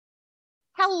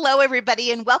Hello,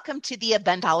 everybody, and welcome to the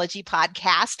Abundology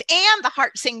podcast and the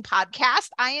Heart Sing podcast.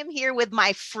 I am here with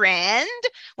my friend,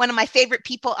 one of my favorite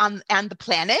people on the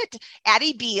planet,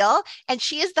 Addie Beal, and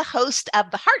she is the host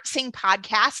of the Heart Sing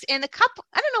podcast. And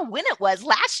I don't know when it was,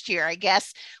 last year, I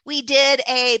guess, we did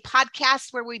a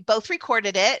podcast where we both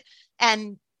recorded it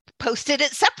and posted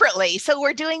it separately. So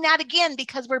we're doing that again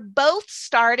because we're both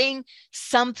starting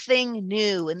something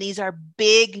new, and these are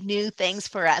big new things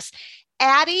for us.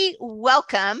 Addie,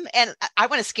 welcome. And I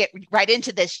want to skip right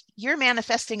into this. You're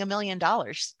manifesting $1 million. I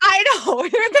know.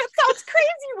 That sounds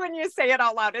crazy when you say it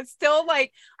out loud. It's still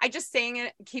like, I just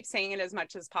keep saying it as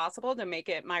much as possible to make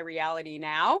it my reality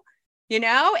now,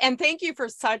 and thank you for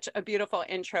such a beautiful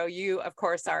intro. You, of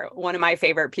course, are one of my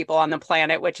favorite people on the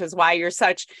planet, which is why you're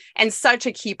such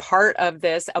a key part of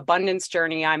this abundance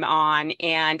journey I'm on.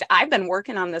 And I've been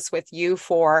working on this with you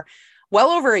for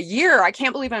well over a year. I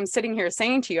can't believe I'm sitting here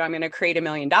saying to you, I'm going to create $1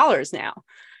 million now,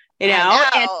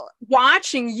 and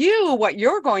watching what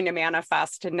you're going to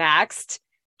manifest next.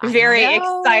 Very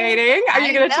exciting. Are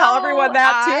you going to tell everyone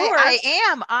that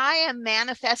too? I am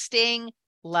manifesting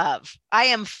love. I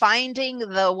am finding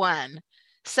the one.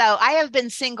 So I have been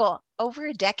single over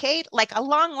a decade, like a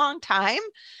long, long time.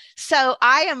 So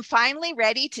I am finally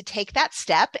ready to take that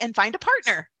step and find a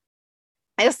partner.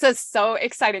 This is so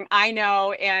exciting. I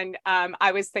know. And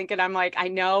I was thinking, I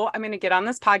know I'm going to get on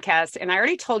this podcast. And I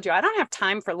already told you, I don't have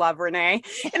time for love, Renee.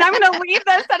 And I'm going to leave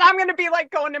this and I'm going to be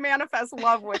going to manifest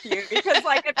love with you. Because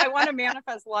if I want to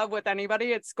manifest love with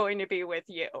anybody, it's going to be with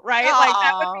you. Right? Aww.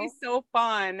 That would be so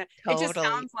fun. Totally. It just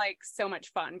sounds like so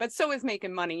much fun. But so is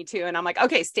making money too. And I'm like,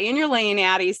 okay, stay in your lane,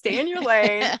 Addie. Stay in your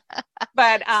lane.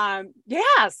 But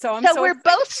yeah. So we're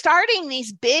both starting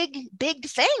these big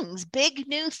things, big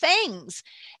new things.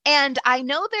 And I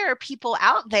know there are people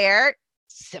out there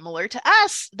similar to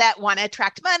us that want to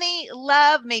attract money,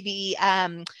 love, maybe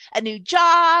a new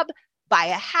job, buy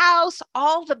a house,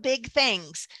 all the big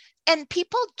things. And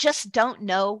people just don't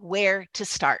know where to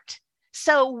start.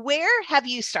 So where have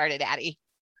you started, Addie?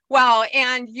 Well,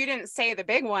 and you didn't say the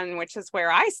big one, which is where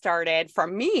I started for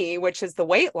me, which is the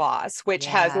weight loss, which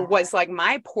was like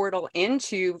my portal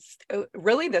into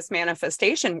really this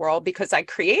manifestation world, because I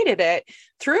created it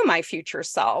through my future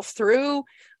self, through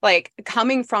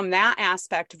coming from that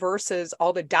aspect versus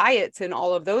all the diets and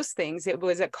all of those things. It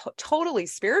was a totally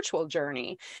spiritual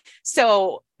journey.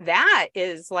 So that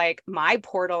is my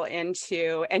portal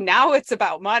into, and now it's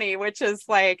about money, which is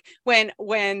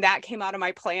when that came out of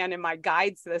my plan and my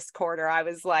guides this quarter, I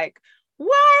was like,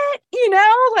 what,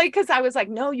 because I was like,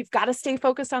 no, you've got to stay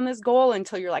focused on this goal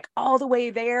until you're all the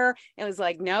way there. And it was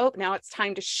like, nope, now it's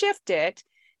time to shift it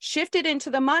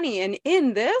into the money. And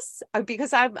in this,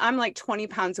 because I'm 20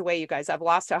 pounds away, you guys, I've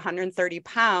lost 130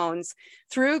 pounds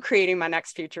through creating my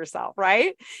next future self.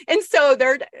 Right. And so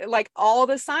they're all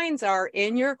the signs are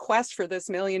in your quest for this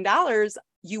 $1 million.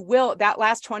 You will, that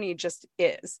last 20 just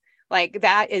is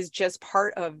that is just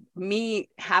part of me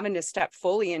having to step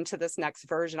fully into this next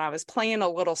version. I was playing a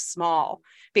little small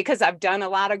because I've done a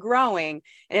lot of growing,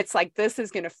 and it's this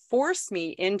is going to force me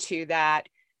into that,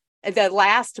 the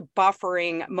last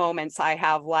buffering moments I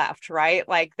have left, right?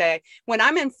 When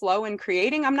I'm in flow and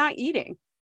creating, I'm not eating,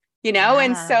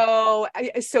 and so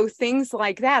things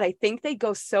like that, I think they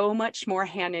go so much more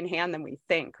hand in hand than we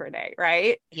think, Renee,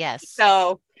 right? Yes.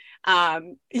 So,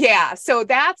 so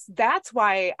that's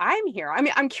why I'm here. I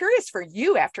mean, I'm curious for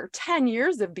you, after 10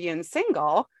 years of being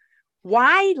single,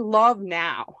 why love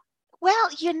now? Well,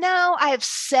 I've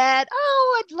said,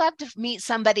 I'd love to meet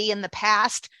somebody in the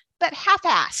past, but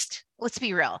half-assed. Let's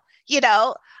be real.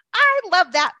 I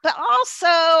love that, but also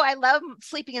I love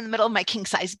sleeping in the middle of my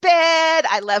king-size bed.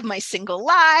 I love my single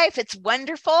life. It's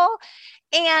wonderful.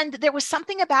 And there was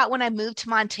something about when I moved to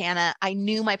Montana, I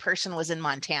knew my person was in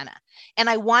Montana, and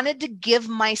I wanted to give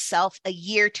myself a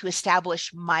year to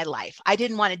establish my life. I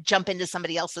didn't want to jump into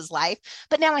somebody else's life,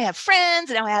 but now I have friends,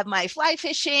 and now I have my fly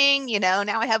fishing, now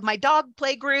I have my dog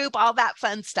play group, all that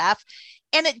fun stuff.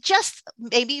 And it just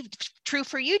may be true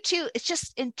for you too. It's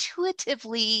just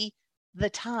intuitively the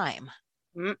time.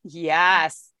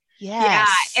 Yes. Yes.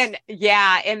 And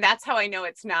that's how I know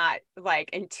it's not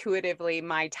intuitively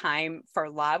my time for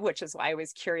love, which is why I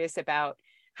was curious about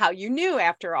how you knew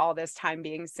after all this time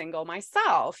being single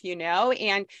myself,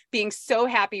 and being so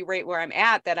happy right where I'm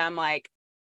at, that I'm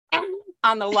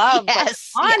on the love,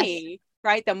 yes, but money. Yes.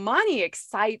 Right. The money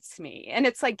excites me. And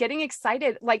it's getting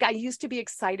excited. I used to be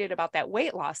excited about that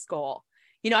weight loss goal.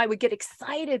 I would get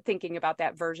excited thinking about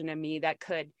that version of me that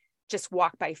could just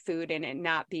walk by food and it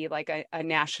not be a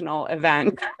national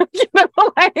event.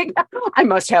 I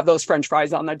must have those French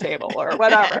fries on the table or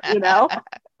whatever,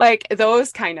 like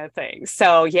those kind of things.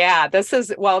 So yeah, this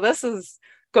is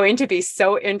going to be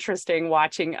so interesting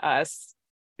watching us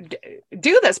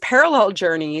do this parallel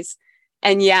journeys,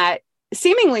 and yet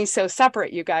seemingly so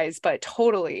separate, you guys, but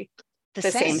totally the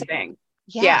same thing.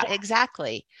 Yeah,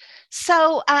 exactly.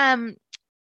 So, so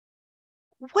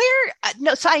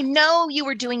I know you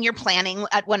were doing your planning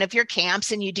at one of your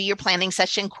camps, and you do your planning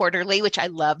session quarterly, which I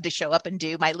love to show up and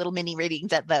do my little mini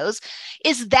readings at those.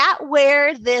 Is that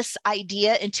where this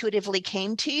idea intuitively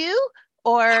came to you,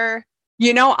 or?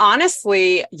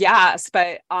 Honestly, yes,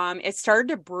 but it started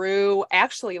to brew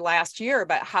actually last year,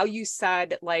 but how you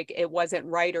said like it wasn't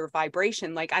right or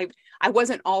vibration, like I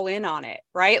wasn't all in on it,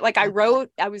 right? Like I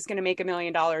wrote I was going to make $1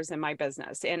 million in my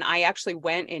business, and I actually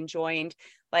went and joined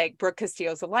like Brooke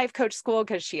Castillo's life coach school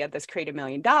because she had this create $1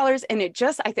 million, and it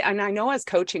just and I know I was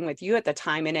coaching with you at the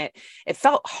time, and it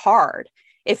felt hard.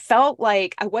 It felt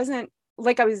like I wasn't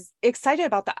like I was excited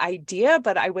about the idea,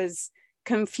 but I was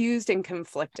confused and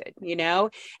conflicted,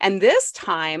 and this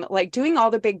time, like doing all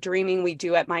the big dreaming we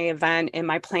do at my event and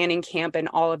my planning camp and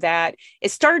all of that, it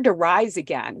started to rise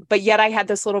again. But yet I had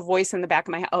this little voice in the back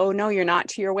of my head, oh no, you're not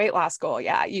to your weight loss goal.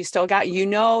 Yeah, you still got,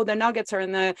 the nuggets are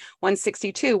in the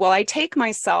 162. Well, I take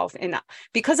myself, and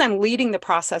because I'm leading the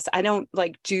process, I don't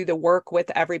like do the work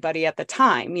with everybody at the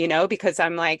time, because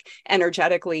I'm like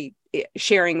energetically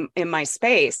sharing in my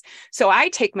space. So I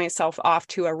take myself off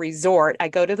to a resort. I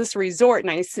go to this resort and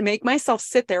I make myself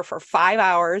sit there for 5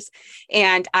 hours,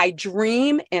 and I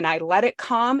dream and I let it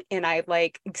come, and I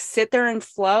like sit there and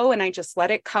flow, and I just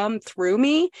let it come through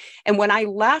me. And when I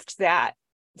left that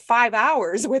 5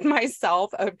 hours with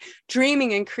myself of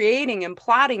dreaming and creating and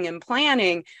plotting and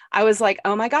planning, I was like,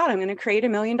 oh my God, I'm going to create $1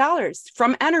 million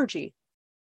from energy,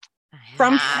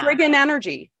 from friggin'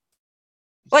 energy.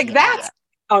 Like that's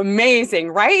amazing,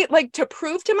 right? Like to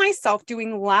prove to myself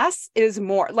doing less is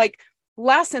more, like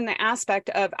less in the aspect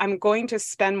of I'm going to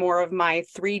spend more of my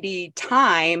 3D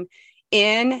time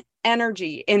in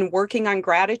energy, in working on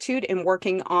gratitude, in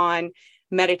working on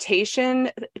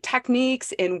meditation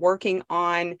techniques, in working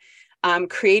on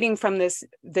creating from this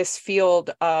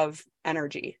field of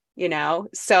energy,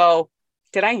 So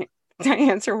did I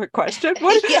answer what question?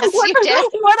 Yes, you did.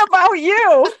 What about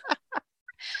you?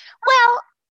 Well,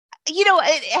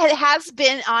 it has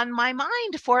been on my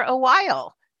mind for a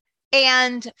while.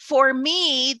 And for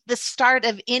me, the start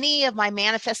of any of my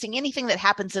manifesting, anything that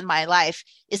happens in my life,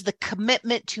 is the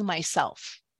commitment to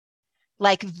myself.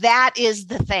 Like that is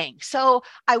the thing. So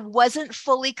I wasn't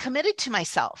fully committed to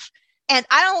myself. And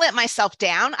I don't let myself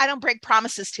down. I don't break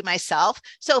promises to myself.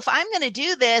 So if I'm going to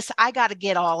do this, I got to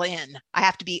get all in. I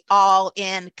have to be all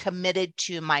in, committed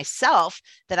to myself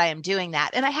that I am doing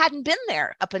that. And I hadn't been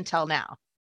there up until now.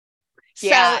 So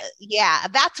yeah,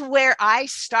 that's where I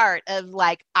start of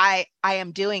like, I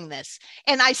am doing this.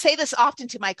 And I say this often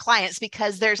to my clients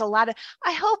because there's a lot of,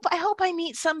 I hope I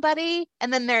meet somebody.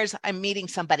 And then there's, I'm meeting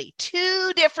somebody,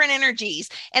 2 different energies.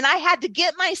 And I had to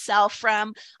get myself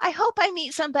from, I hope I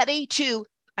meet somebody to,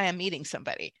 I am meeting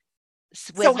somebody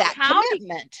with that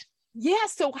commitment.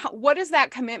 So what does that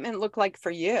commitment look like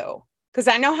for you? Because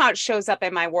I know how it shows up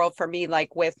in my world for me,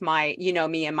 like with my,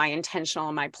 me and my intentional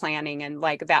and my planning and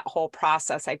like that whole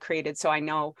process I created. So I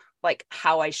know like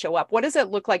how I show up. What does it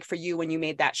look like for you when you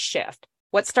made that shift?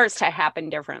 What starts to happen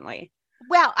differently?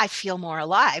 Well, I feel more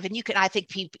alive. And I think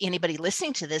anybody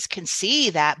listening to this can see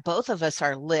that both of us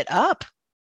are lit up.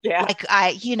 Yeah. Like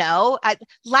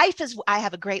life is, I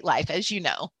have a great life, as you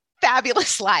know,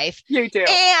 fabulous life. You do.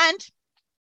 And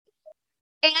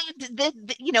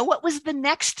what was the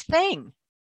next thing?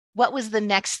 What was the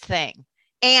next thing?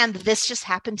 And this just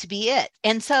happened to be it.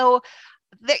 And so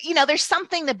there's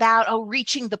something about,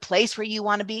 reaching the place where you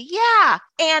want to be. Yeah.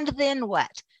 And then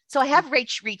what? So I have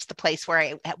reached the place where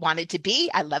I wanted to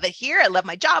be. I love it here. I love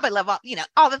my job. I love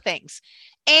all the things.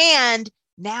 And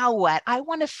now what? I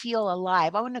want to feel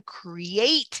alive. I want to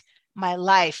create my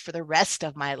life for the rest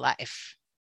of my life.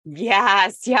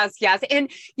 Yes.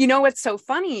 And what's so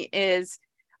funny is,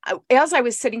 as I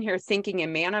was sitting here thinking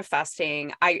and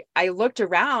manifesting, I looked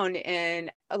around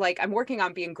and like, I'm working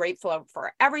on being grateful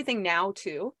for everything now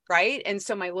too. Right. And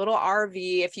so my little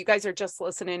RV, if you guys are just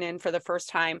listening in for the first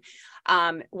time,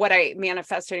 what I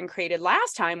manifested and created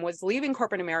last time was leaving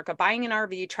corporate America, buying an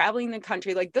RV, traveling the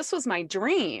country. Like this was my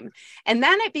dream. And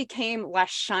then it became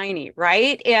less shiny.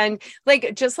 Right. And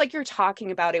like, just like you're talking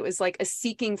about, it was like a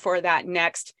seeking for that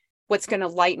next, what's going to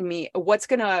lighten me, what's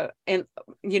going to,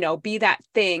 be that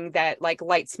thing that like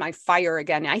lights my fire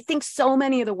again. I think so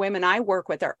many of the women I work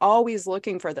with are always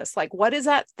looking for this, like, what is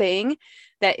that thing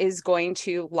that is going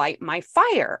to light my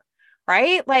fire?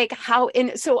 Right. Like how,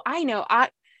 and so I know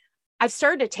I've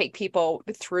started to take people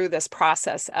through this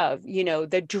process of,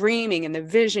 the dreaming and the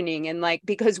visioning, and like,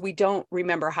 because we don't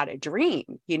remember how to dream,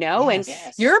 and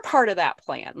you're a part of that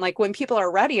plan. Like when people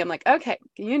are ready, I'm like, okay,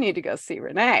 you need to go see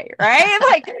Renee, right?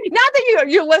 Like, not that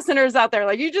you listeners out there,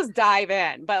 like you just dive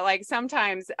in, but like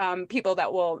sometimes people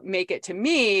that will make it to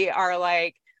me are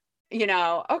like,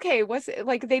 okay, what's it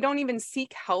like? They don't even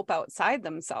seek help outside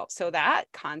themselves. So that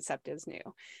concept is new.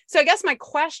 So I guess my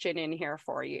question in here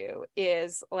for you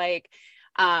is like,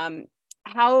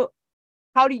 how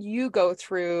do you go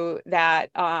through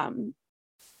that?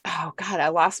 Oh God, I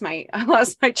lost my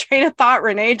train of thought,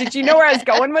 Renee. Did you know where I was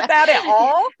going with that at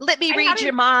all? Let me read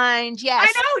your mind. Yes.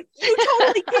 I know you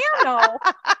totally can know.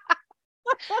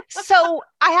 So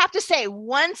I have to say,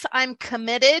 once I'm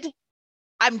committed,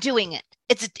 I'm doing it.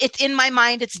 It's in my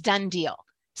mind. It's done deal.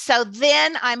 So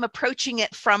then I'm approaching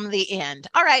it from the end.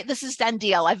 All right, this is done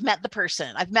deal. I've met the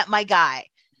person. I've met my guy.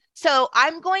 So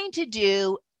I'm going to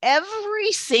do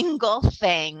every single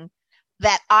thing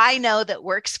that I know that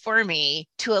works for me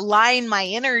to align my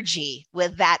energy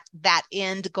with that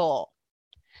end goal.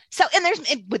 So, and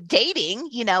with dating,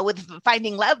 with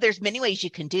finding love, there's many ways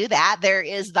you can do that. There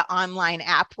is the online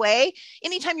app way.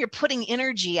 Anytime you're putting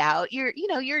energy out,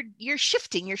 you're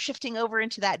shifting over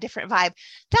into that different vibe.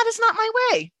 That is not my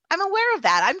way. I'm aware of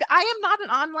that. I am not an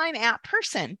online app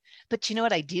person, but you know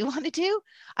what I do want to do?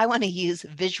 I want to use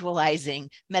visualizing,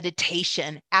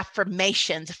 meditation,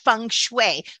 affirmations, feng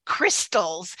shui,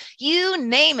 crystals, you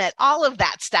name it, all of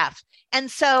that stuff. And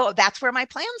so that's where my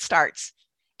plan starts.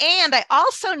 And I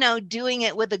also know doing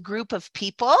it with a group of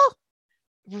people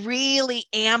really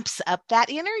amps up that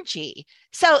energy.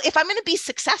 So if I'm going to be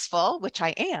successful, which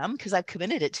I am because I've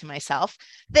committed it to myself,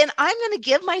 then I'm going to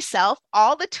give myself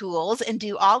all the tools and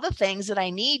do all the things that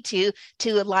I need to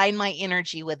align my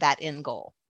energy with that end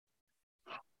goal.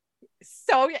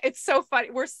 So it's so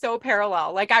funny. We're so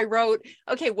parallel. Like I wrote,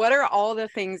 okay, what are all the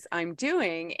things I'm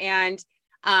doing? And,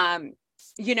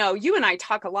 you and I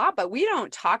talk a lot, but we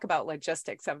don't talk about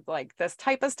logistics of like this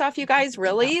type of stuff, you guys,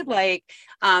 really. Like,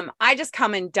 I just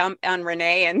come and dump on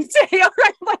Renee and say, all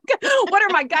right, like, what are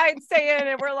my guides saying?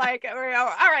 And we're like, all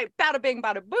right, bada bing,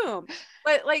 bada boom.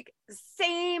 But like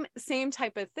same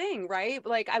type of thing, right?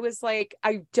 Like, I was like,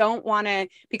 I don't want to,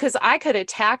 because I could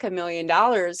attack $1 million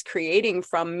creating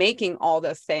from making all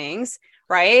the things,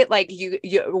 right? Like you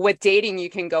with dating, you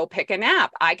can go pick an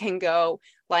app. I can go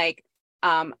like,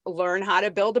 learn how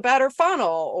to build a better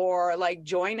funnel or like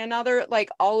join another, like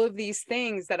all of these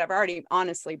things that I've already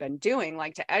honestly been doing,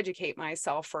 like to educate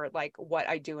myself for like what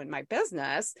I do in my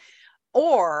business.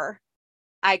 Or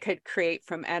I could create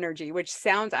from energy, which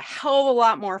sounds a hell of a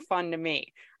lot more fun to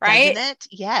me. Right. Doesn't it?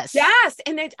 Yes. Yes.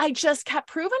 And I just kept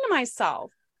proving to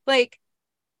myself, like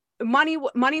money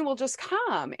will just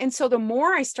come. And so the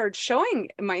more I started showing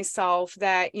myself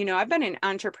that, I've been an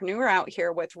entrepreneur out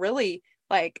here with really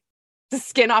like the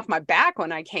skin off my back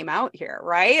when I came out here,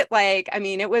 right? Like, I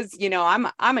mean, it was,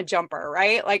 I'm a jumper,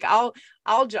 right? Like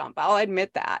I'll jump, I'll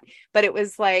admit that. But it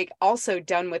was like also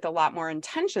done with a lot more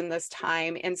intention this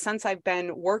time. And since I've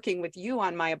been working with you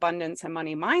on my abundance and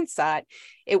money mindset,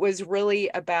 it was really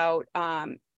about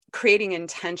creating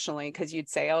intentionally, because you'd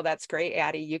say, oh, that's great,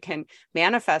 Addie. You can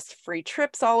manifest free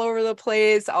trips all over the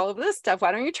place, all of this stuff.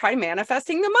 Why don't you try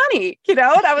manifesting the money? And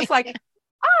I was like,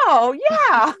 oh,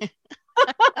 yeah.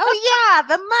 Oh yeah,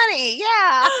 the money.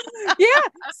 Yeah. Yeah.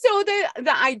 So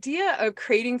the idea of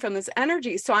creating from this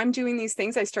energy. So I'm doing these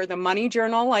things. I started the money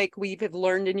journal, like we've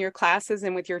learned in your classes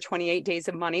and with your 28 days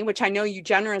of money, which I know you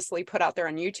generously put out there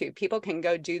on YouTube. People can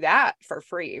go do that for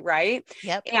free. Right.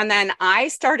 Yep. And then I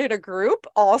started a group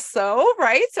also.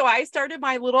 Right. So I started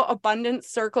my little abundance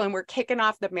circle, and we're kicking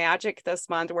off the magic this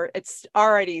month, where it's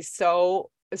already so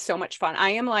much fun.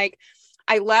 I am like,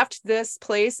 I left this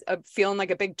place feeling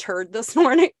like a big turd this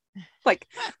morning, like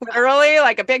literally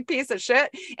like a big piece of shit.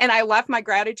 And I left my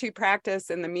gratitude practice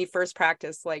and the Me First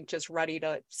practice, like just ready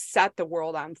to set the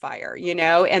world on fire,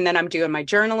 and then I'm doing my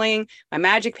journaling, my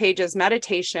magic pages,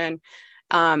 meditation,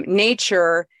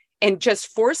 nature, and just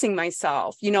forcing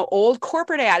myself, old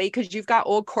corporate Addie, because you've got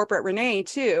old corporate Renee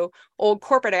too. Old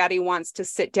corporate Addie wants to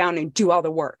sit down and do all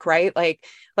the work, right?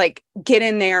 Like get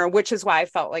in there, which is why I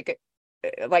felt like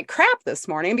crap this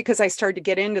morning, because I started to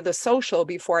get into the social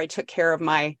before I took care of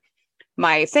my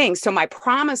things. So my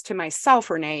promise to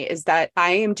myself, Renee, is that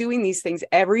I am doing these things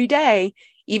every day,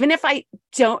 even if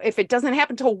it doesn't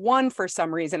happen till 1 for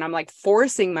some reason. I'm like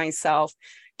forcing myself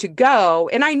to go.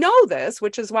 And I know this,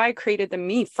 which is why I created the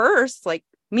Me First, like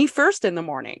me first in the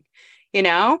morning,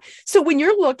 So when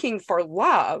you're looking for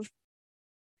love,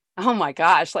 Oh my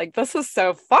gosh, like this is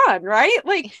so fun, right?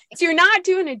 Like, so you're not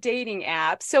doing a dating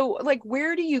app. So like,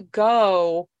 where do you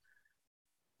go?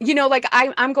 Like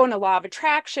I'm going to law of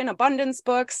attraction, abundance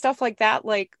books, stuff like that.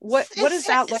 Like what does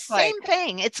that look like? Same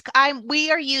thing.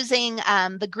 We are using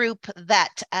the group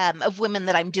that of women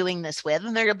that I'm doing this with,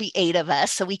 and there'll be 8 of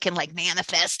us, so we can like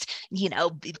manifest,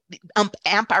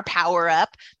 amp our power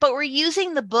up. But we're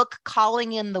using the book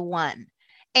Calling in the One,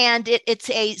 and it's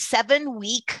a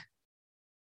 7-week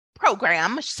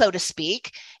program, so to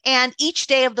speak. And each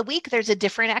day of the week, there's a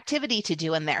different activity to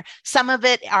do in there. Some of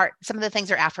the things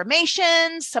are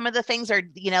affirmations. Some of the things are,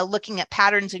 looking at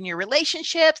patterns in your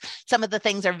relationships. Some of the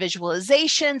things are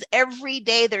visualizations. Every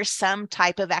day there's some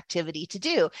type of activity to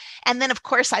do. And then of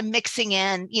course I'm mixing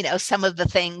in, some of the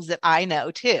things that I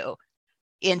know too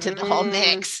into the whole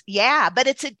mix. Yeah, but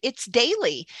it's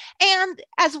daily. And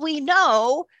as we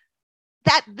know,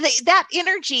 that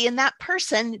energy in that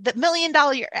person, that $1 million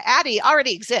Addie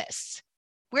already exists.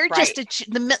 We're right.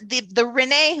 Just the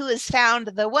Renee who has found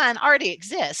the one already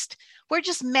exists. We're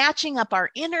just matching up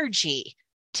our energy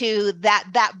to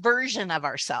that version of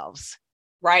ourselves.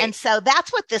 Right. And so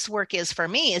that's what this work is for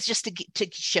me, is just to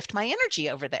shift my energy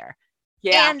over there.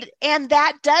 Yeah. And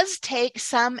that does take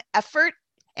some effort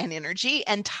and energy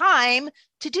and time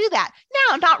to do that.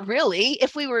 Now, not really.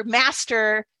 If we were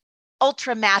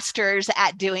ultra masters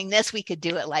at doing this, we could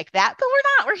do it like that, but we're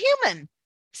not. We're human.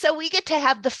 So we get to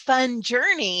have the fun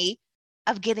journey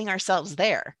of getting ourselves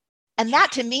there. And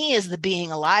that to me is the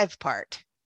being alive part.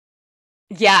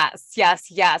 Yes.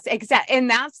 Exactly. And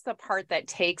that's the part that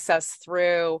takes us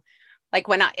through, like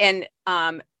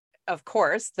of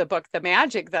course, the book, The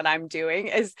Magic, that I'm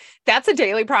doing that's a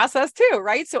daily process too,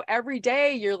 right? So every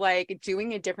day you're like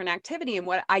doing a different activity. And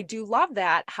what I do love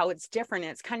that, how it's different.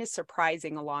 It's kind of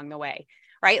surprising along the way,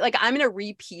 right? Like I'm going to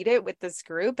repeat it with this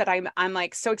group, but I'm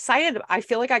like so excited. I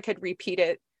feel like I could repeat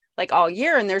it like all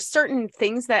year. And there's certain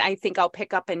things that I think I'll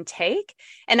pick up and take.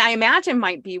 And I imagine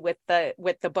might be with the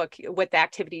book, with the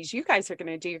activities you guys are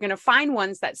going to do. You're going to find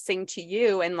ones that sing to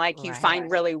you and like you find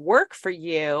really work for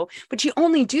you, but you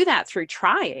only do that through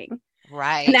trying.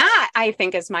 Right. And that I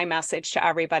think is my message to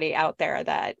everybody out there,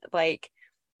 that like,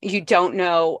 you don't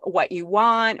know what you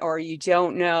want, or you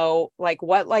don't know like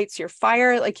what lights your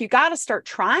fire. Like you got to start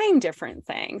trying different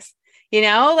things.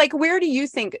 Like where do you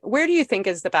think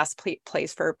is the best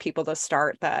place for people to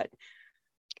start that?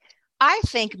 I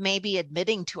think maybe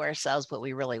admitting to ourselves what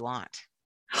we really want.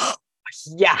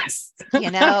 Yes.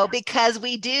 Because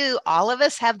all of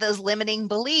us have those limiting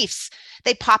beliefs.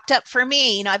 They popped up for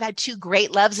me. I've had 2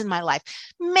 great loves in my life.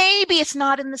 Maybe it's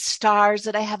not in the stars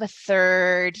that I have a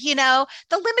third. The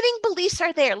limiting beliefs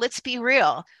are there. Let's be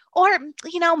real. Or,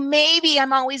 maybe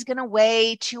I'm always going to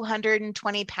weigh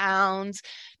 220 pounds.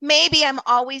 Maybe I'm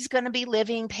always going to be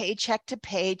living paycheck to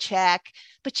paycheck.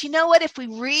 But you know what? If we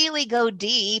really go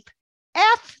deep,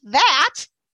 F that.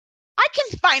 I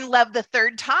can find love the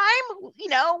third time.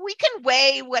 We can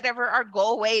weigh whatever our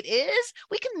goal weight is.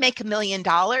 We can make $1 million.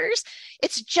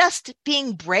 It's just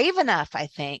being brave enough, I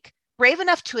think. Brave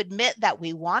enough to admit that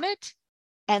we want it,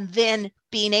 and then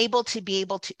being able to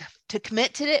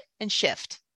commit to it and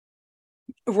shift.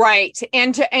 Right.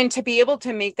 And to be able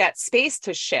to make that space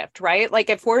to shift, right? Like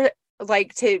if we're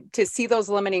like to see those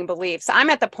limiting beliefs. I'm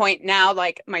at the point now,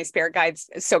 like my spirit guides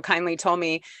so kindly told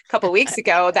me a couple of weeks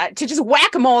ago, that to just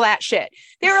whack-a-mole that shit.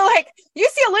 They were like, you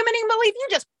see a limiting belief, you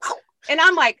just, and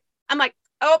I'm like,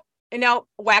 oh,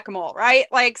 whack-a-mole, right?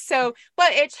 Like, so,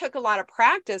 but it took a lot of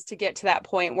practice to get to that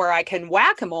point where I can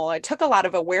whack-a-mole. It took a lot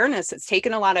of awareness. It's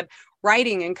taken a lot of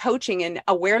writing and coaching and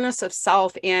awareness of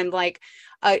self, and like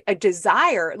a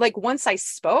desire. Like once I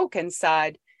spoke and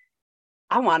said,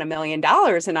 I want $1 million,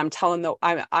 and I'm telling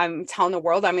the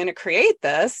world I'm going to create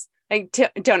this. Like,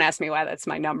 don't ask me why that's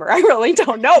my number. I really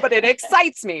don't know, but it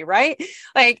excites me, right?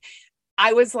 Like,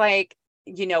 I was like,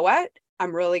 you know what?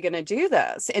 I'm really going to do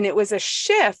this. And it was a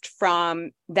shift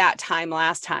from that time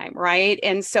last time, right?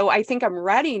 And so I think I'm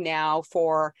ready now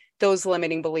for those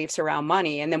limiting beliefs around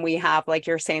money. And then we have, like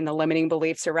you're saying, the limiting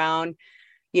beliefs around,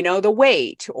 the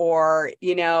weight, or,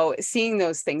 seeing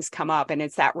those things come up. And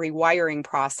it's that rewiring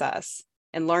process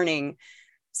and learning.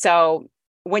 So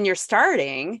when you're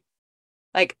starting,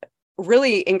 like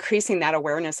really increasing that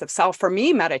awareness of self, for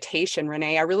me, meditation,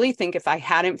 Renee, I really think if I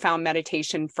hadn't found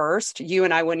meditation first, you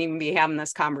and I wouldn't even be having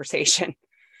this conversation,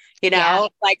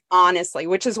 like honestly,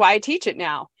 which is why I teach it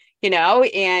now,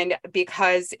 and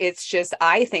because it's just,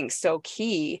 I think so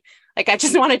key. Like, I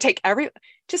just want to take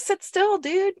just sit still,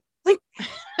 dude. Like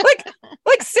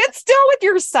sit still with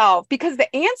yourself, because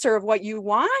the answer of what you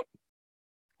want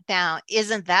Now,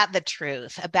 isn't that the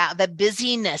truth about the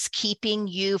busyness keeping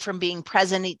you from being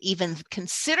present, even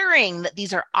considering that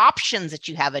these are options that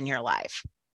you have in your life?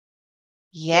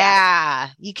 Yes. Yeah,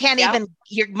 you can't Yep. even,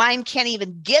 your mind can't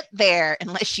even get there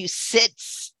unless you sit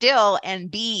still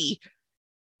and be.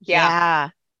 Yeah. Yeah.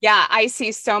 Yeah, I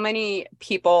see so many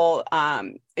people,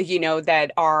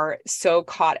 that are so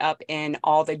caught up in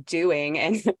all the doing,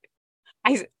 and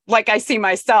I see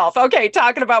myself. Okay,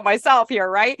 talking about myself here,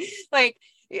 right? Like,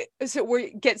 so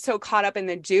we get so caught up in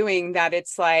the doing that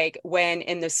it's like when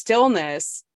in the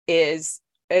stillness is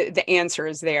the answer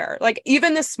is there. Like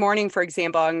even this morning, for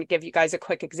example, I'm going to give you guys a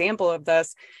quick example of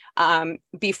this.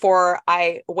 Before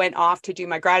I went off to do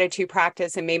my gratitude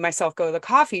practice and made myself go to the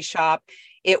coffee shop,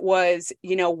 it was,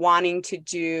 wanting to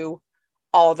do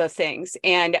all the things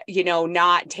and,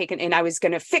 not taking, and I was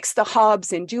going to fix the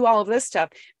hubs and do all of this stuff.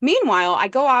 Meanwhile, I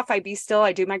go off, I be still,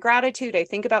 I do my gratitude, I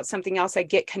think about something else, I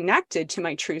get connected to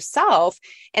my true self.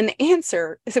 And the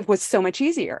answer was so much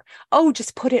easier. Oh,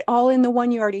 just put it all in the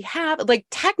one you already have. Like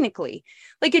technically,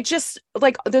 like it just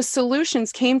like the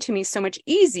solutions came to me so much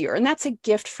easier. And that's a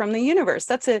gift from the universe.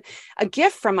 That's a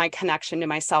gift from my connection to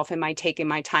myself and my taking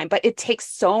my time. But it takes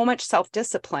so much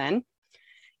self-discipline,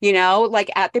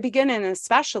 like at the beginning,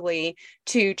 especially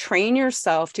to train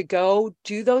yourself to go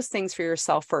do those things for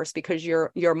yourself first, because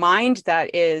your mind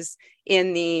that is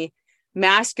in the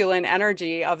masculine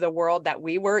energy of the world that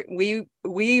we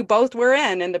both were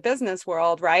in the business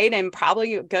world, right? And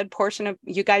probably a good portion of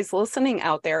you guys listening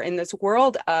out there in this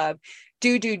world of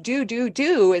do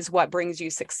is what brings you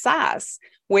success,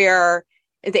 where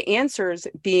the answers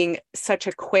being such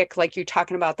a quick, like you're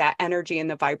talking about that energy and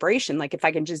the vibration. Like if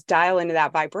I can just dial into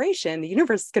that vibration, the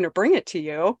universe is going to bring it to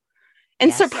you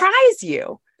and surprise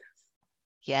you.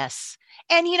 Yes.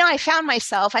 And, I found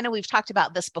myself, I know we've talked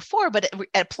about this before, but it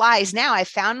applies now. I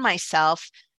found myself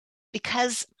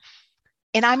because,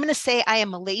 and I'm going to say I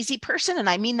am a lazy person, and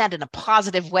I mean that in a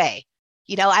positive way.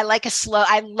 I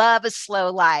love a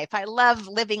slow life. I love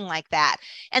living like that.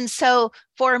 And so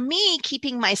for me,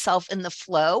 keeping myself in the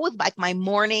flow with like my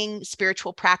morning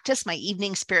spiritual practice, my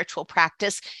evening spiritual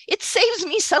practice, it saves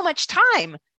me so much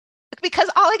time because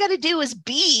all I got to do is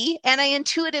be, and I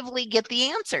intuitively get the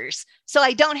answers. So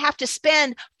I don't have to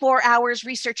spend 4 hours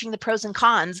researching the pros and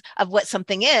cons of what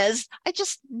something is. I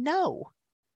just know.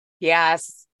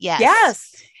 Yes. Yes.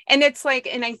 Yes. And it's like,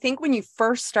 and I think when you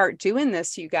first start doing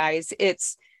this, you guys, it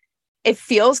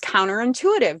feels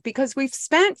counterintuitive because we've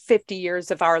spent 50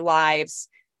 years of our lives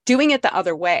doing it the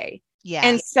other way. Yeah.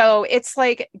 And so it's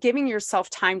like giving yourself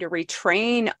time to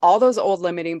retrain all those old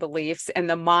limiting beliefs in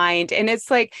the mind. And it's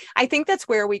like, I think that's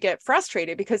where we get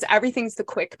frustrated because everything's the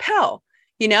quick pill.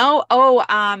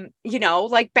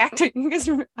 Like back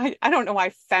to, I don't know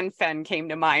why Fen came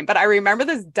to mind, but I remember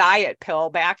this diet pill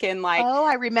back in like, oh,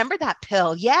 I remember that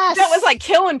pill. Yes. That was like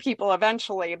killing people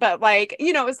eventually. But like,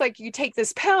 it was like you take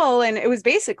this pill and it was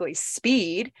basically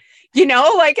speed,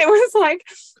 like it was like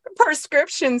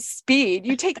prescription speed.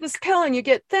 You take this pill and you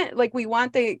get thin. Like we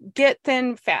want the get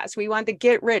thin fast. We want the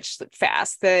get rich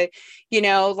fast,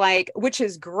 which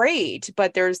is great.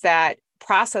 But there's that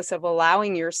process of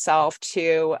allowing yourself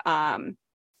to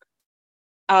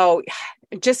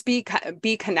just be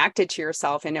connected to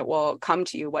yourself, and it will come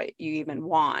to you what you even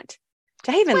want.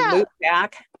 Did I even loop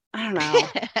back? I don't know.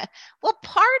 Well,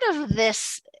 part of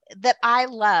this that I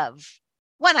love,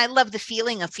 one, I love the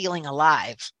feeling of feeling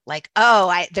alive. Like,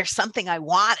 there's something I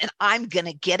want and I'm going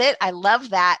to get it. I love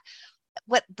that.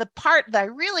 What the part that I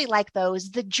really like though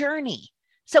is the journey.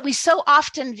 So we so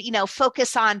often,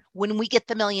 focus on when we get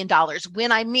the $1 million,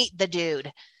 when I meet the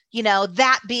dude,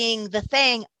 that being the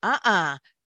thing.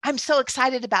 I'm so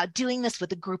excited about doing this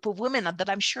with a group of women that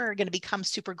I'm sure are going to become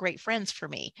super great friends for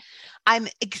me. I'm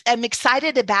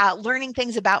excited about learning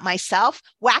things about myself,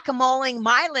 whack-a-moling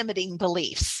my limiting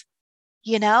beliefs,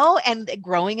 and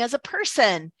growing as a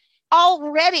person.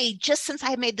 Already, just since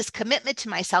I made this commitment to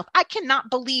myself, I cannot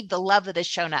believe the love that has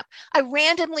shown up. I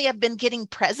randomly have been getting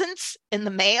presents in the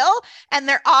mail, and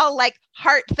they're all like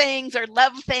heart things or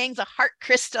love things, a heart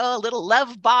crystal, a little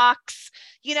love box,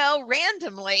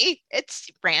 randomly. It's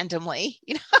randomly,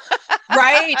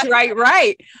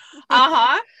 Right.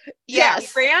 Uh-huh.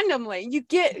 Yes. Yeah, randomly.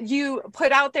 You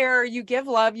put out there, you give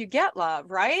love, you get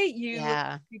love, right? You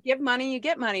give money, you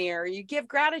get money, or you give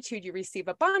gratitude, you receive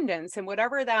abundance. And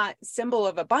whatever that symbol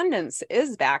of abundance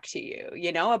is back to you,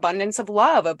 abundance of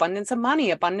love, abundance of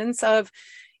money, abundance of,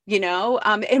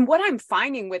 and what I'm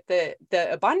finding with the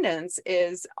abundance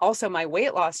is also my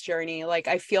weight loss journey. Like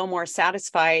I feel more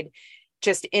satisfied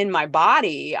just in my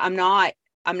body. I'm not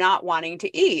wanting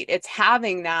to eat. It's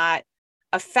having that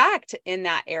effect in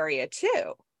that area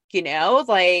too.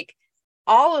 like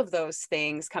all of those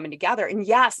things coming together. And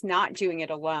yes, not doing it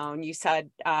alone. You said,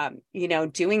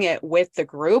 doing it with the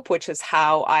group, which is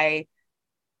how I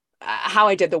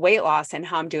did the weight loss and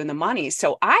how I'm doing the money.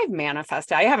 So I've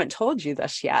manifested. I haven't told you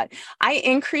this yet. I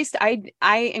increased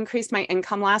my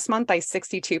income last month by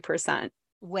 62%.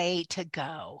 Way to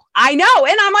go. I know.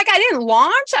 And I'm like, I didn't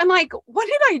launch. I'm like, what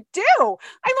did I do?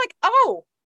 I'm like, oh,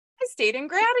 I stayed in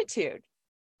gratitude.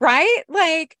 Right?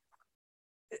 Like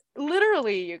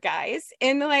literally, you guys.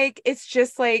 And like, it's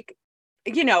just like,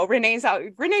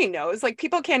 Renee knows, like,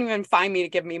 people can't even find me to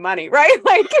give me money. Right?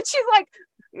 Like, she's like,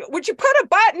 would you put a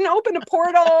button, open a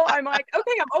portal? I'm like,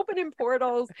 okay, I'm opening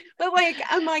portals. But like,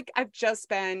 I'm like, I've just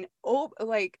been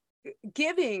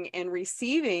giving and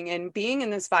receiving and being in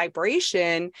this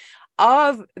vibration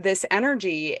of this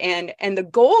energy, and the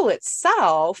goal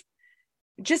itself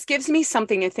just gives me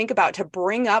something to think about, to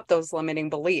bring up those limiting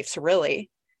beliefs, really,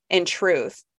 in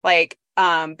truth. Like,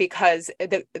 because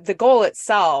the goal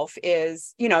itself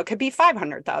is, it could be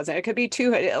 500,000, it could be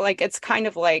 200, like, it's kind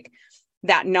of like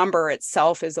that number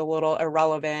itself is a little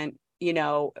irrelevant,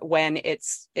 when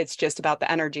it's just about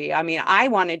the energy. I mean, I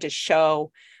wanted to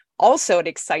show, also it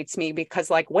excites me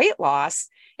because, like, weight loss,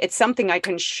 it's something I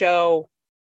can show.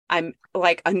 I'm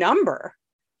like a number,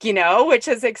 which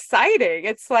is exciting.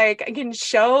 It's like, I can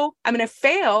show I'm going to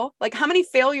fail. Like, how many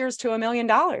failures to $1 million?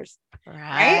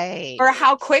 Right. Or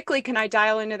how quickly can I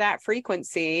dial into that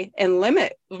frequency and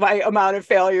limit my amount of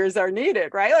failures are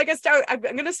needed? Right. Like, I'm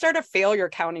going to start a failure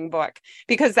counting book,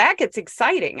 because that gets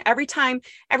exciting. Every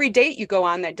date you go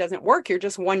on that doesn't work, you're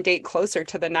just one date closer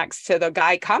to the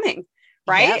guy coming.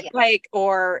 Right. Yeah. Like,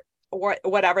 or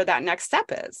whatever that next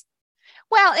step is.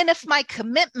 Well, and if my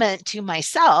commitment to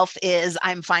myself is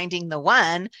I'm finding the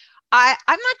one, I'm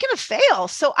not going to fail.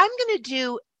 So I'm going to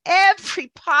do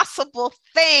every possible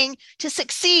thing to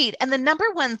succeed. And the number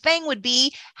one thing would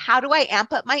be, how do I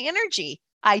amp up my energy?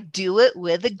 I do it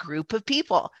with a group of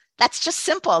people. That's just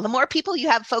simple. The more people you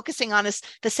have focusing on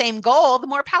the same goal, the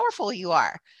more powerful you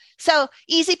are. So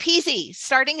easy peasy,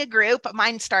 starting a group.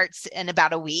 Mine starts in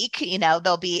about a week.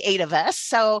 There'll be 8 of us.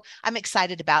 So I'm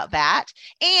excited about that.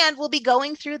 And we'll be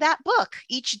going through that book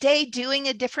each day, doing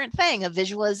a different thing, a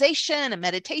visualization, a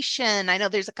meditation. I know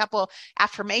there's a couple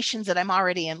affirmations that I'm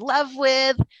already in love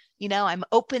with. I'm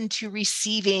open to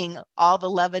receiving all the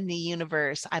love in the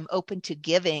universe. I'm open to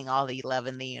giving all the love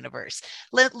in the universe.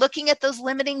 Looking at those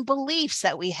limiting beliefs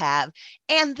that we have,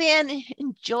 and then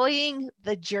enjoying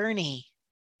the journey.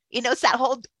 It's that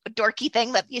whole dorky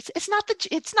thing that it's not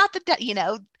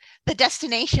the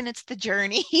destination, it's the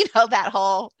journey, that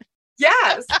whole.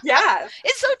 Yes.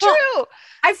 It's so true. Well,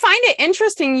 I find it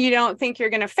interesting. You don't think you're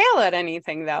going to fail at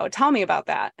anything, though. Tell me about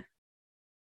that.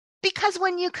 Because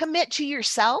when you commit to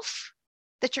yourself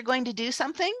that you're going to do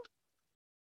something,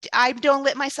 I don't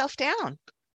let myself down.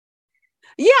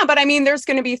 Yeah, but I mean, there's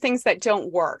going to be things that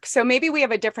don't work. So maybe we have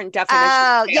a different definition.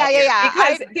 Oh,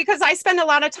 yeah. Because I spend a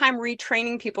lot of time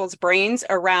retraining people's brains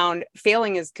around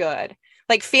failing is good.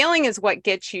 Like, failing is what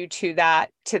gets you to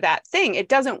that thing. It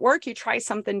doesn't work. You try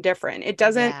something different. It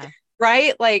doesn't,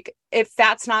 right? Like, if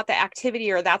that's not the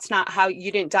activity, or that's not how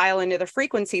you didn't dial into the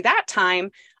frequency that time,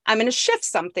 I'm going to shift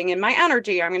something in my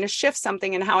energy. I'm going to shift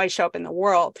something in how I show up in the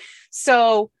world.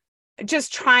 So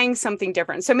just trying something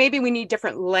different. So maybe we need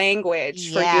different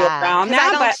language for you around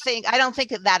that. I don't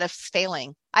think of that as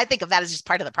failing. I think of that as just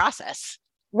part of the process.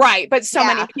 Right. But so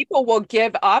many people will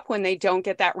give up when they don't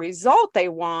get that result they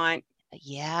want.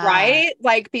 Yeah. Right.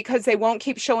 Like, because they won't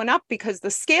keep showing up because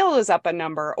the scale is up a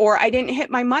number, or I didn't hit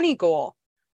my money goal.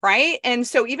 Right. And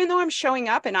so even though I'm showing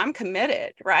up and I'm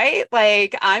committed, right,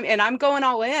 like I'm going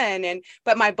all in,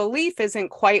 but my belief isn't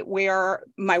quite where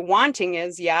my wanting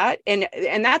is yet. And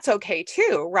that's okay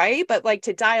too. Right. But like,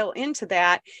 to dial into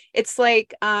that, it's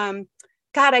like,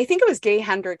 God, I think it was Gay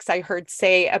Hendricks I heard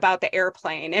say about the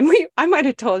airplane, and I might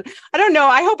have told, I don't know.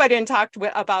 I hope I didn't talk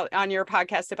about on your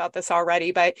podcast about this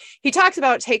already, but he talks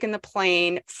about taking the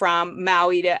plane from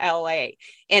Maui to LA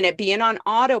and it being on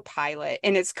autopilot,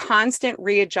 and it's constant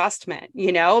readjustment,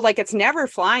 like, it's never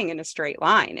flying in a straight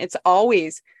line. It's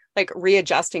always like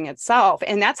readjusting itself.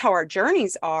 And that's how our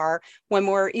journeys are when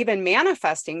we're even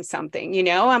manifesting something.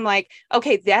 I'm like,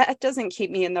 okay, that doesn't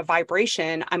keep me in the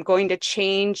vibration. I'm going to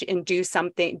change and do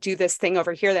this thing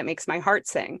over here that makes my heart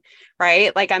sing,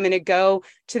 right? Like, I'm going to go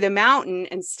to the mountain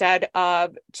instead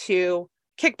of to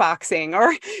kickboxing,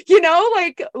 or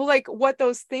like what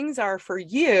those things are for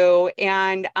you.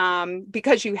 And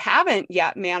because you haven't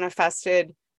yet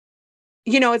manifested,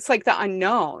 it's like the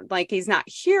unknown, like, he's not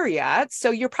here yet.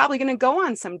 So you're probably going to go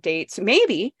on some dates.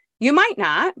 Maybe You might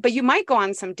not, but you might go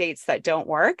on some dates that don't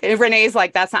work. And Renee's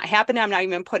like, that's not happening. I'm not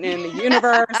even putting it in the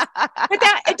universe. But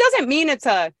that it doesn't mean it's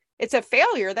a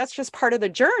failure. That's just part of the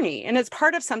journey. And it's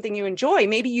part of something you enjoy.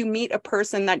 Maybe you meet a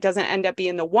person that doesn't end up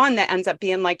being the one, that ends up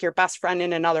being like your best friend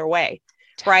in another way.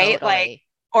 Totally. Right? Like,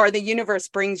 or the universe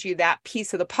brings you that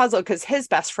piece of the puzzle because his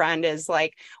best friend is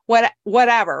like,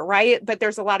 whatever. Right. But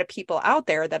there's a lot of people out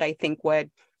there that I think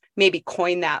would maybe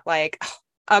coin that, like,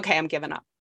 oh, okay, I'm giving up.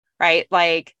 Right.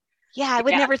 Like, yeah, I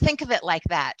would never think of it like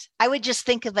that. I would just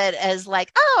think of it as like,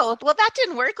 oh, well, that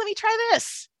didn't work. Let me try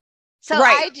this. So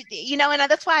and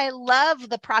that's why I love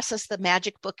the process, the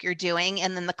magic book you're doing,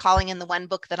 and then the calling in the one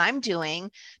book that I'm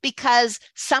doing, because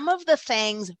some of the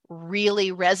things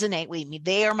really resonate with me.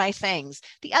 They are my things.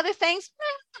 The other things,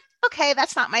 okay,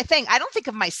 that's not my thing. I don't think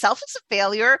of myself as a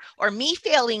failure or me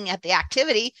failing at the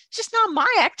activity. It's just not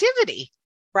my activity.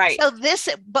 Right. So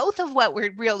both of what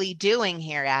we're really doing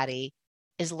here, Addie,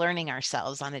 is learning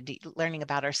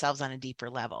about ourselves on a deeper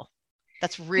level.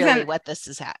 That's really what this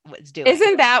is what's doing.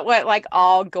 Isn't that what like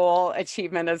all goal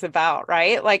achievement is about,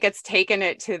 right? Like it's taken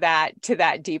it to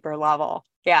that deeper level.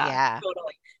 Yeah.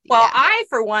 Totally. Well, I,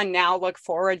 for one, now look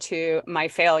forward to my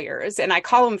failures, and I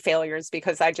call them failures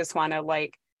because I just want to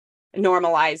like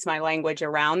normalize my language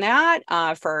around that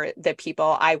for the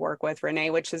people I work with,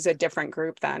 Renee, which is a different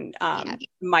group than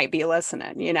might be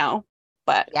listening,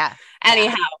 but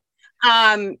anyhow.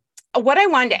 What I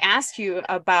wanted to ask you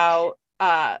about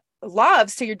love.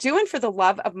 So you're doing For the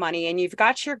Love of Money, and you've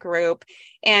got your group.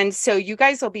 And so you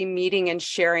guys will be meeting and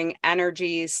sharing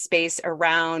energy space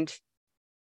around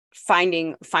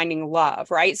finding love,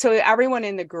 right? So everyone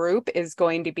in the group is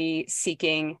going to be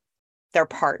seeking their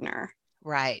partner.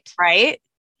 Right. Right?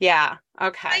 Yeah.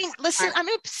 Okay. Listen, I'm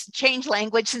going to change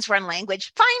language since we're on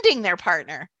language. Finding their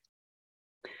partner.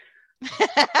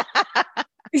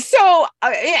 So,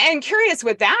 and curious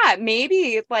with that,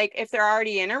 maybe like if they're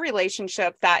already in a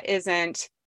relationship that isn't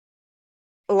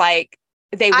like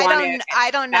they want it.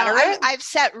 I don't know. I've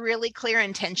set really clear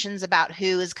intentions about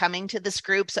who is coming to this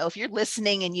group. So if you're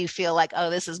listening and you feel like, oh,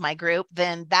 this is my group,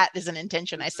 then that is an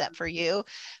intention I set for you.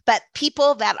 But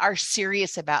people that are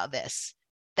serious about this,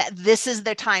 that this is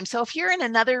their time. So if you're in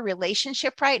another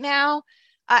relationship right now,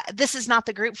 this is not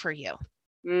the group for you.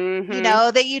 Mm-hmm.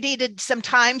 That you needed some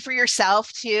time for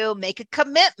yourself to make a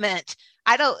commitment.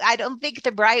 I don't think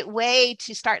the right way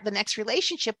to start the next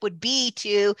relationship would be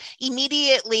to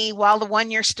immediately, while the one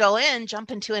you're still in,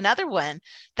 jump into another one.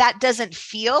 That doesn't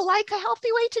feel like a healthy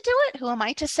way to do it. Who am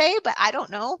I to say? But I don't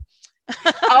know.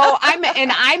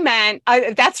 I meant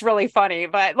that's really funny,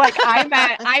 but like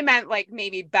I meant like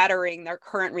maybe bettering their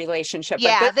current relationship.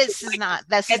 Yeah, but this is not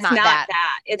that.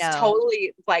 It's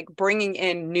totally like bringing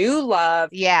in new love.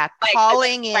 Yeah, like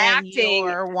calling in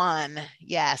your one.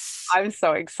 Yes, I'm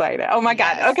so excited. Oh my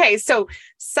God. Okay, so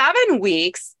 7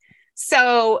 weeks.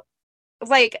 So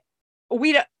like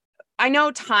I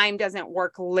know time doesn't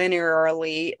work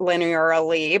linearly,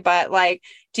 but like,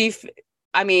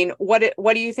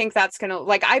 what do you think that's going to,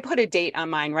 like, I put a date on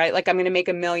mine, right? Like I'm going to make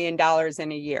 $1 million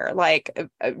in a year, like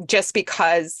just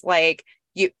because like,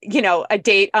 a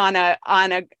date on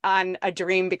a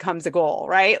dream becomes a goal,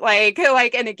 right? Like,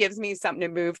 and it gives me something to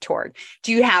move toward.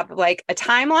 Do you have like a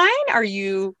timeline?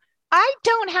 I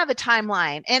don't have a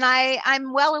timeline, and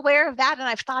I'm well aware of that, and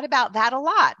I've thought about that a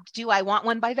lot. Do I want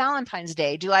one by Valentine's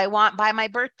Day? Do I want by my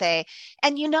birthday?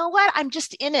 And you know what? I'm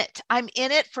just in it. I'm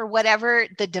in it for whatever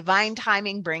the divine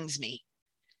timing brings me.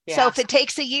 Yeah. So if it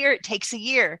takes a year, it takes a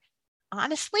year.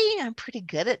 Honestly, I'm pretty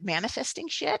good at manifesting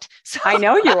shit. So I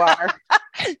know you are.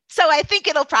 So I think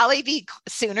it'll probably be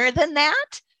sooner than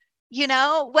that.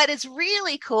 What is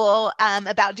really cool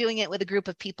about doing it with a group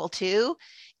of people too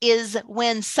is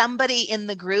when somebody in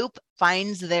the group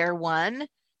finds their one,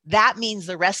 that means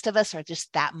the rest of us are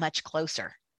just that much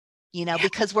closer,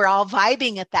 because we're all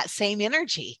vibing at that same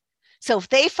energy. So if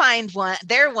they find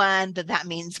their one, then that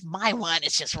means my one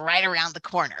is just right around the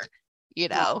corner,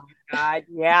 Oh my God.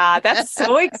 Yeah, that's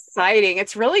so exciting.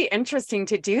 It's really interesting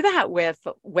to do that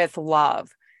with love.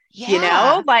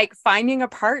 Yeah. Like finding a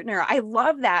partner. I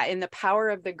love that, in the power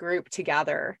of the group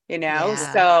together,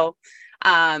 So,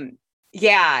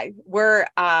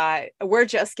 we're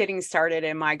just getting started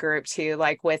in my group too,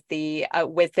 like with the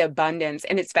abundance.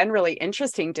 And it's been really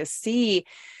interesting to see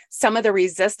some of the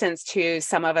resistance to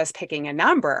some of us picking a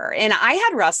number. And I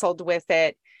had wrestled with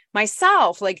it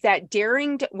myself, like that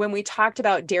when we talked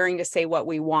about daring to say what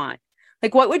we want.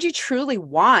 Like, what would you truly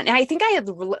want? And I think I had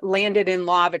landed in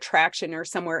Law of Attraction or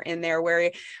somewhere in there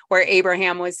where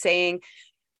Abraham was saying,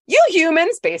 you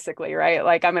humans, basically, right?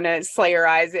 Like, I'm going to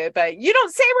slayerize it, but you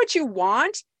don't say what you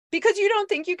want. because you don't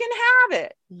think you can have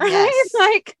it. Right? Yes.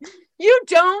 Like you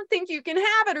don't think you can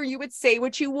have it, or you would say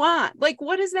what you want. Like,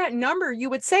 what is that number you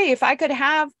would say? If I could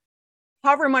have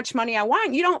however much money I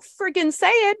want, you don't friggin'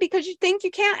 say it because you think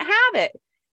you can't have it.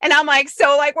 And I'm like,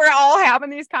 so like, we're all having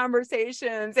these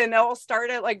conversations and they'll start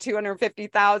at like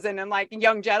 250,000 and like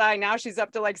Young Jedi, now she's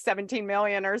up to like 17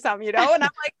 million or something, you know? And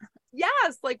I'm like,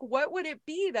 yes, like, what would it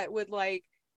be that would like,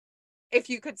 if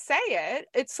you could say it,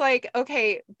 it's like,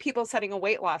 okay, people setting a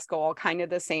weight loss goal, kind of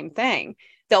the same thing.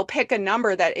 They'll pick a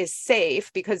number that is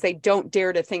safe because they don't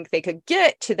dare to think they could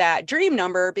get to that dream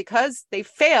number because they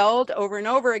failed over and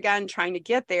over again trying to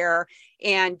get there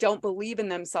and don't believe in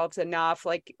themselves enough,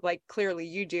 like clearly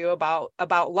you do about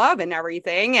love and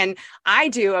everything. And I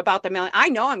do about the million. I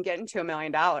know I'm getting to $1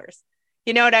 million.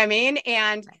 You know what I mean?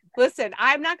 And listen,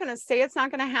 I'm not going to say it's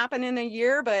not going to happen in a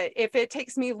year, but if it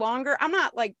takes me longer, I'm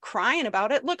not like crying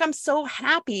about it. Look, I'm so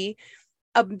happy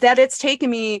that it's taken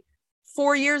me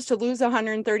 4 years to lose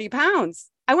 130 pounds.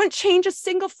 I wouldn't change a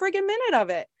single friggin' minute of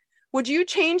it. Would you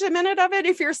change a minute of it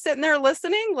if you're sitting there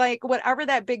listening? Like whatever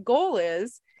that big goal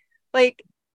is, like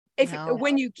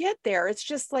when you get there, it's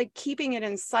just like keeping it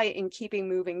in sight and keeping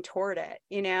moving toward it,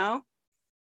 you know?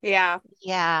 Yeah.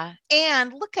 Yeah.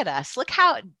 And look at us. Look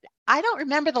how I don't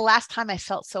remember the last time I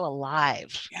felt so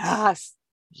alive. Yes.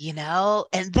 You know,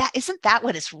 and that isn't that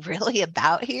what it's really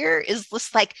about here is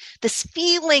this like this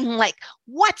feeling like,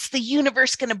 what's the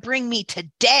universe going to bring me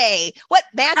today? What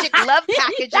magic love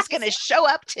package yes. is going to show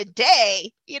up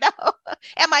today? You know,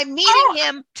 am I meeting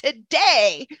him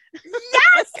today?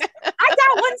 Yes. I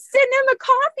got one sitting in the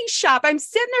coffee shop. I'm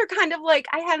sitting there kind of like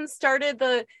I hadn't started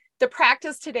the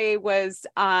practice today was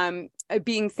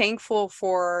being thankful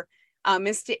for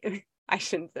I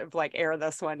shouldn't have like air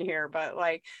this one here, but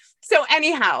like, so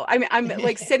anyhow, I'm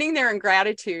like sitting there in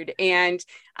gratitude and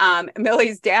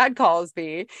Millie's dad calls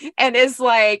me and is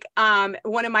like,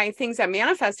 one of my things I'm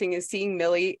manifesting is seeing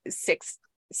Millie six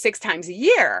times a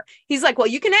year. He's like, well,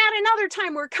 you can add another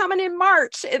time. We're coming in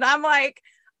March. And I'm like,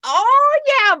 oh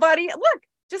yeah, buddy, look,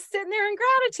 just sitting there in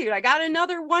gratitude. I got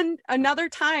another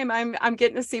time I'm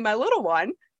getting to see my little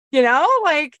one, you know,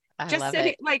 like just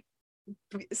sitting like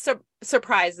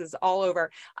surprises all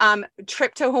over.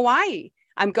 Trip to Hawaii.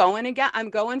 I'm going again. I'm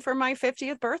going for my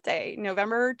 50th birthday,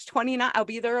 November 29th. I'll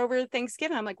be there over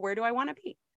Thanksgiving. I'm like, where do I want to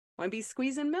be? I want to be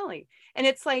squeezing Millie. And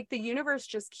it's like the universe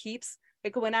just keeps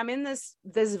like when I'm in this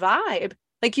vibe,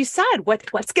 like you said,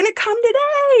 what's going to come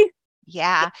today?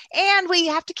 Yeah. And we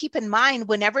have to keep in mind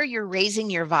whenever you're raising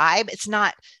your vibe, it's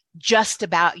not just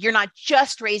about, you're not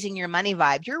just raising your money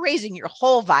vibe, you're raising your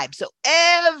whole vibe. So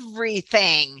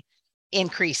everything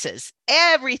increases,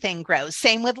 everything grows.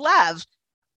 Same with love.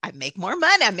 I make more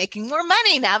money. I'm making more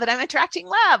money now that I'm attracting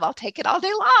love. I'll take it all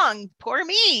day long. Poor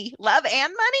me. Love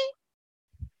and money.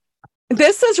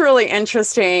 This is really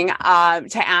interesting to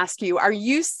ask you. Are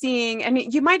you seeing,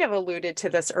 and you might have alluded to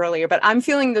this earlier, but I'm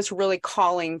feeling this really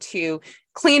calling to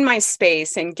clean my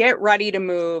space and get ready to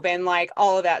move and like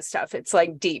all of that stuff. It's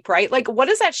like deep, right? Like, what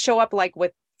does that show up like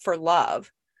for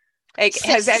love? Like,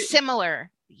 has that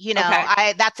similar? You know,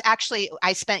 okay.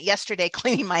 I spent yesterday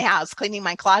cleaning my house, cleaning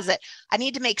my closet. I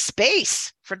need to make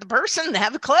space for the person to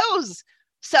have clothes.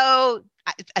 So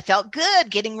I felt good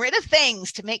getting rid of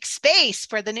things to make space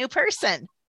for the new person.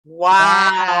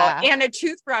 Wow. Yeah. And a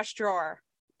toothbrush drawer.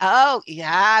 Oh,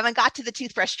 yeah. I haven't got to the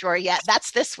toothbrush drawer yet.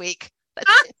 That's this week.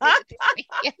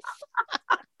 Yes.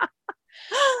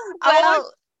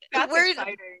 Well, that's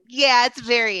exciting. Yeah, it's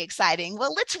very exciting.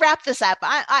 Well, let's wrap this up.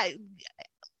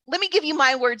 Let me give you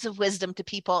my words of wisdom to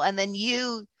people, and then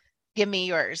you give me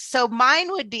yours. So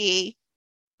mine would be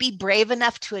brave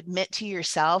enough to admit to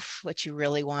yourself what you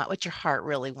really want, what your heart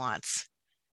really wants.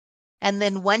 And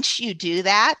then once you do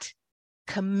that,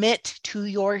 commit to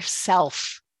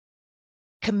yourself.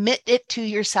 Commit it to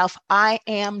yourself. I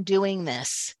am doing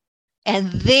this.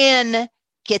 And then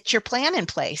get your plan in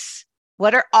place.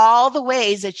 What are all the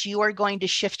ways that you are going to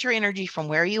shift your energy from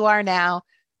where you are now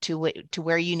to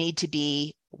where you need to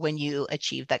be when you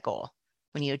achieve that goal,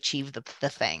 when you achieve the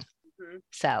thing. Mm-hmm.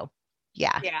 So,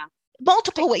 yeah.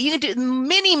 Multiple ways. You can do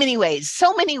many ways,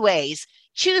 so many ways.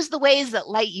 Choose the ways that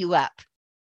light you up.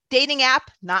 Dating app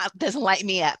doesn't light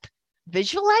me up.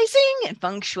 Visualizing and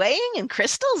feng shuiing and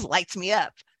crystals lights me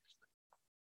up.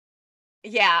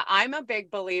 Yeah, I'm a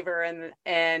big believer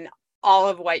in all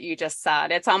of what you just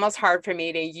said. It's almost hard for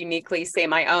me to uniquely say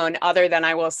my own, other than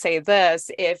I will say this,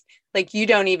 if like you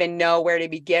don't even know where to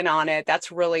begin on it,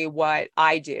 that's really what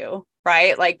I do.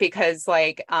 Right. Like, because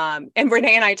like, and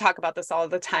Renee and I talk about this all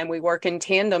the time. We work in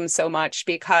tandem so much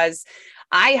because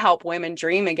I help women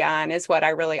dream again is what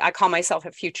I call myself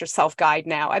a future self guide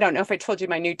now. I don't know if I told you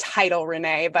my new title,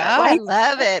 Renee, but I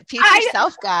love it. Future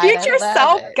self guide. Future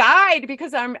self guide,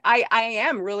 because I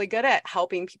am really good at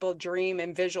helping people dream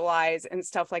and visualize and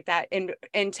stuff like that. And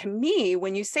to me,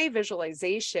 when you say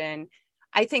visualization,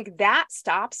 I think that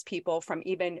stops people from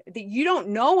you don't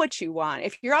know what you want.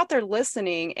 If you're out there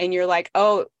listening and you're like,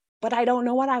 oh, but I don't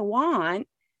know what I want.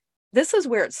 This is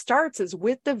where it starts, is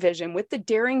with the vision, with the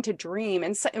daring to dream.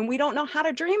 And we don't know how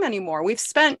to dream anymore. We've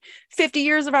spent 50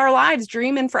 years of our lives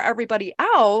dreaming for everybody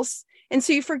else. And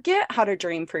so you forget how to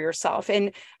dream for yourself.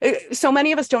 And so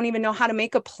many of us don't even know how to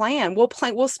make a plan.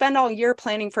 We'll spend all year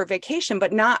planning for vacation,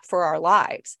 but not for our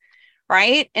lives.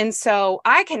 Right. And so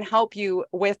I can help you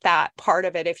with that part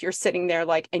of it. If you're sitting there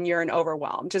and you're in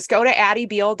overwhelm, just go to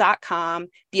addiebeal.com,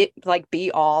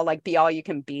 be all you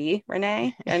can be,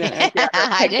 Renee. And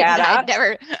I've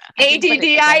never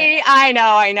ADDIE.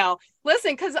 I know.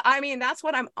 Listen, because that's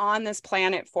what I'm on this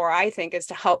planet for, I think, is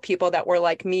to help people that were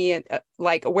like me, and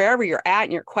wherever you're at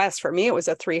in your quest. For me, it was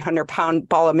a 300-pound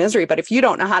ball of misery. But if you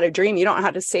don't know how to dream, you don't know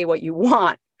how to say what you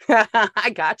want.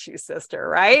 I got you, sister.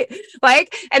 Right.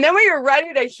 And then when you're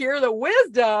ready to hear the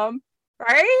wisdom,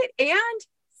 right. And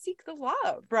seek the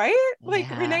love, right.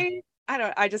 Yeah. Renee,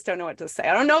 I just don't know what to say.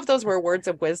 I don't know if those were words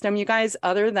of wisdom, you guys,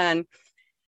 other than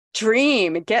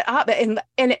dream, get up and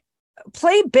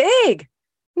play big,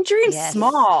 dream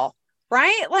small,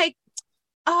 right.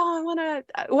 I'm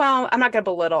not going to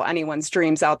belittle anyone's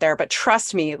dreams out there, but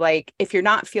trust me, if you're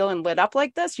not feeling lit up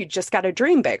like this, you just got to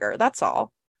dream bigger. That's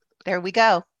all. There we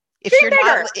go. If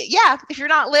you're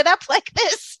not lit up like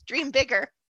this, dream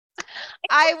bigger.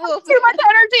 I will. Too much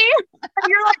energy.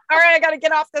 You're like, all right, I got to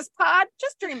get off this pod.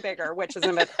 Just dream bigger, which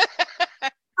isn't it.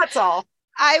 That's all.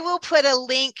 I will put a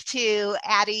link to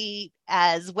Addie's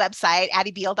website,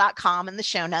 addiebeal.com, in the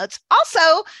show notes.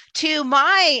 Also to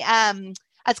my,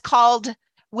 it's called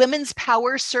Women's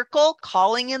Power Circle,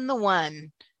 Calling in the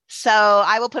One. So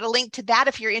I will put a link to that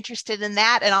if you're interested in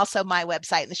that, and also my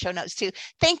website in the show notes too.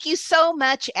 Thank you so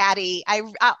much, Addie.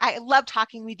 I love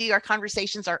talking with you. Our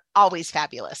conversations are always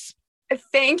fabulous.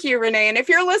 Thank you, Renee. And if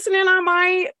you're listening on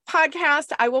my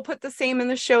podcast, I will put the same in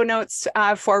the show notes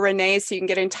for Renee, so you can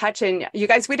get in touch. And you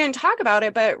guys, we didn't talk about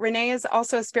it, but Renee is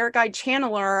also a spirit guide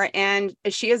channeler, and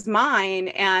she is mine.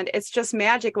 And it's just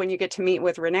magic when you get to meet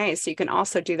with Renee. So you can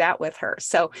also do that with her.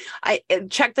 So I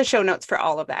check the show notes for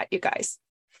all of that, you guys.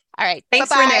 All right. Thanks,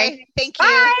 Bye-bye. Renee. Thank you.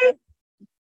 Bye.